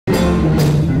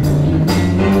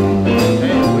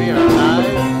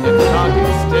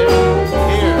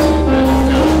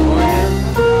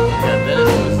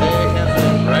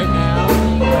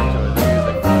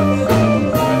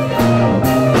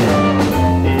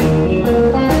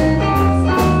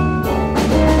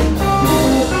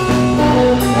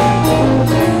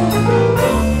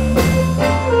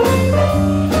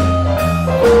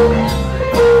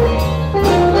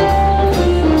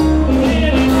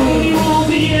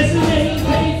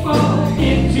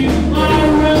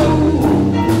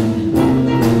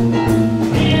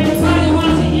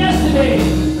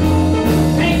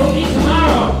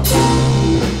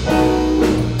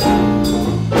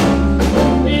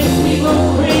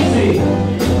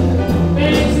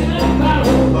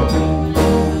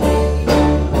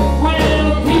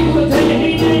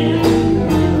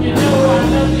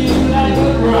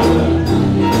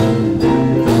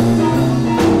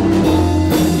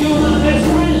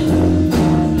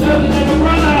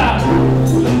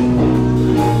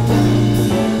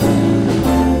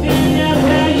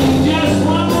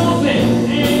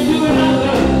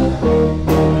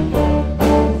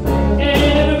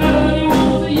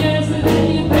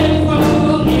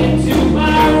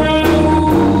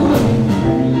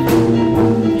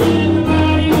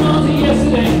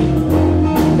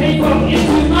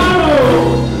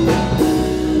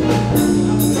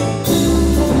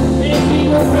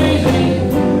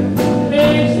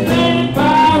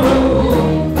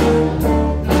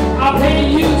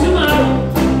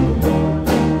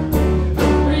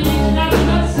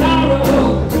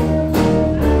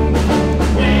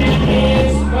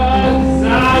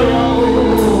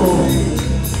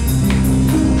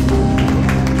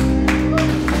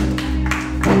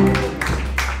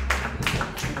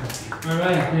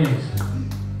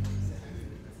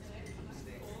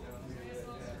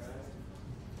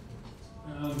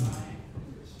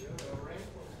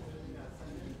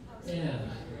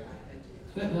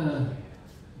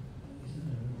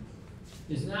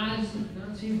Is Nas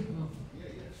here? Oh.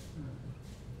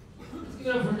 Let's give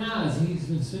it up for Nas. He's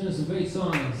been spinning some great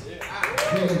songs.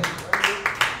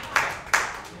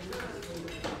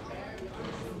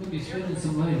 We'll be spinning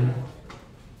some later.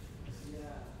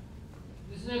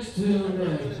 This next tune,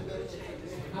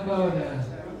 how about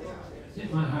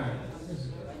Hit My Heart?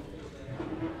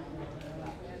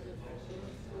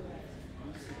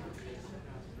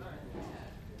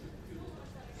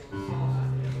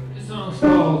 This song's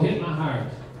called Hit My Heart.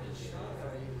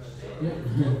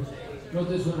 Wrote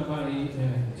this one about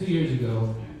 2 years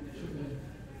ago.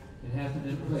 It happened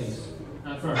in a place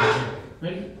not far from here.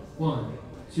 Ready? 1,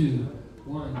 2,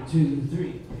 1, 2,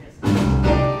 3.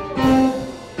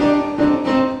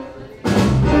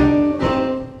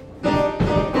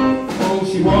 Oh,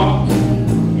 she walked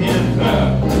in a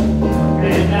club,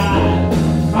 and I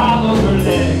followed her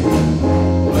leg,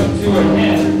 went to her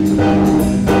head,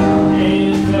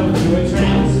 and fell into a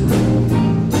trance.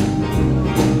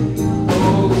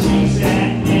 Oh, she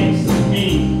sat next to me,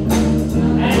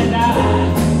 and I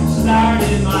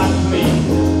started my plea,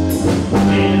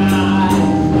 and I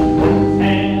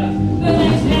had the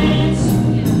next dance.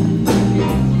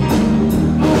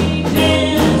 We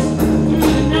danced through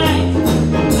the night.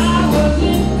 I was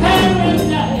in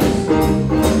paradise,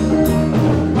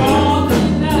 all in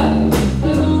love.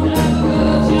 The moon of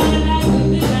love shining like the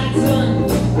midnight sun.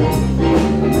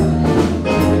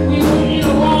 We were in a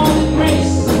warm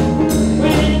embrace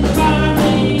when the fire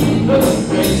made love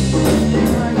grace.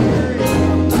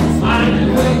 I knew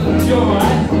with joy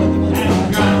had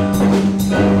begun.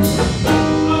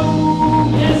 Oh,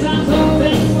 yes, I'm so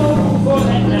thankful for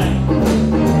that night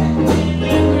when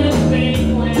everything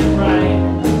went right,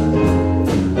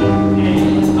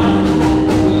 and my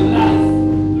good life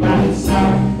right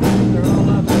start.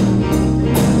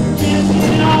 Yes,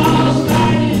 it all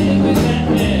started with that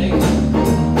leg,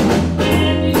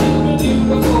 and you were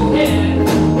beautiful head,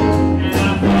 and I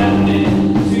fell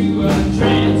into a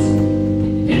trance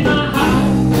in my heart.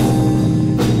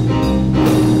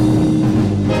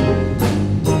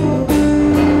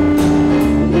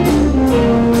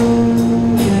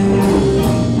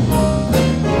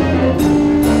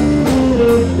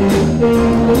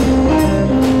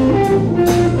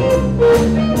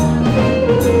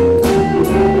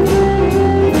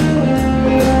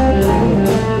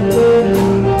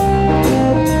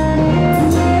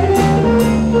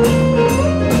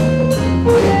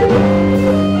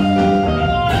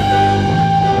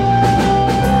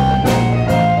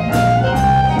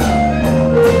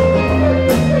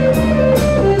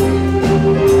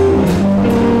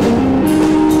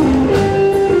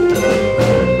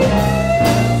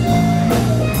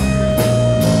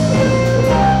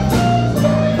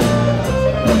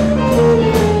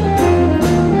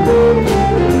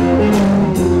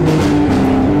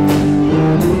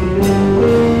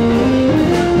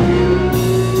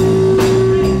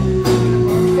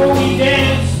 We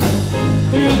danced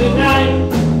through the night.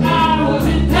 I was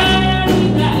in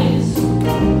paradise,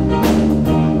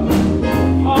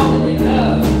 all in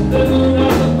love. The moon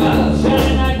up above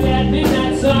shining like that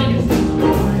midnight sun.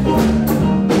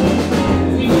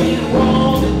 We were in a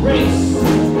warm embrace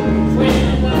when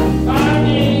the fire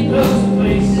made close to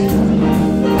place.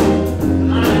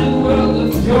 My world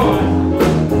of joy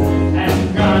had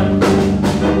begun.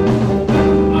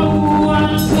 Oh,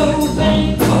 I'm so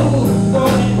thankful for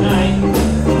that night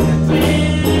when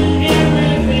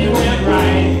everything went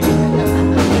right,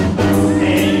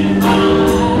 and my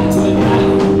good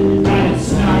life got its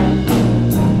start.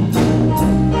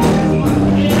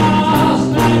 It all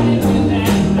started with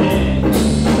that leg,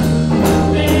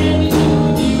 then into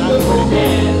a beautiful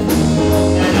head,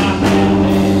 and I fell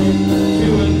into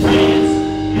a trance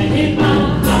and hit my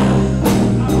heart.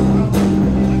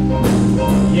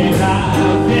 Yes, I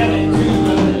fell into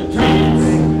a trance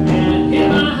and hit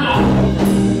my heart.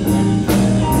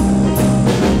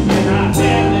 Yes, I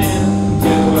fell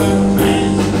into a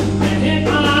trance and hit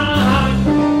my heart.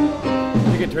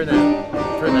 You can turn that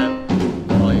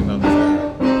volume up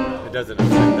there. It doesn't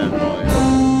affect that volume.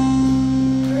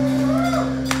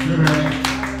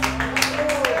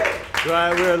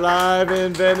 Right, we're live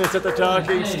in Venice at the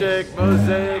Talking Stick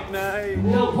Mosaic Night.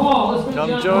 Now, Paul, let's bring Come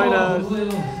John join Paul us. to play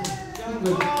the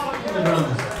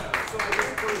drums.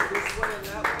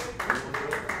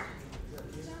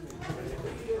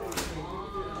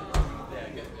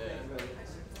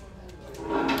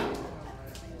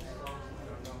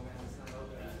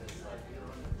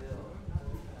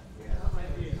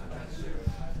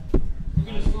 We're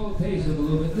going to slow the pace up a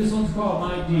little bit. This one's called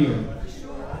My Dear.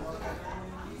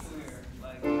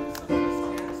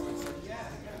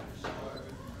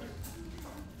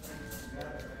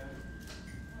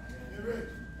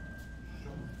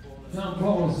 John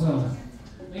Paul's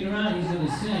later on he's going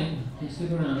to sing. So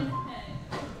stick around.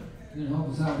 He's going to help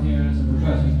us out here as a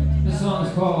percussion. This song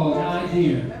is called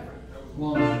Idea.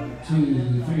 1,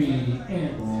 2, 3,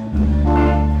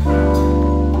 and...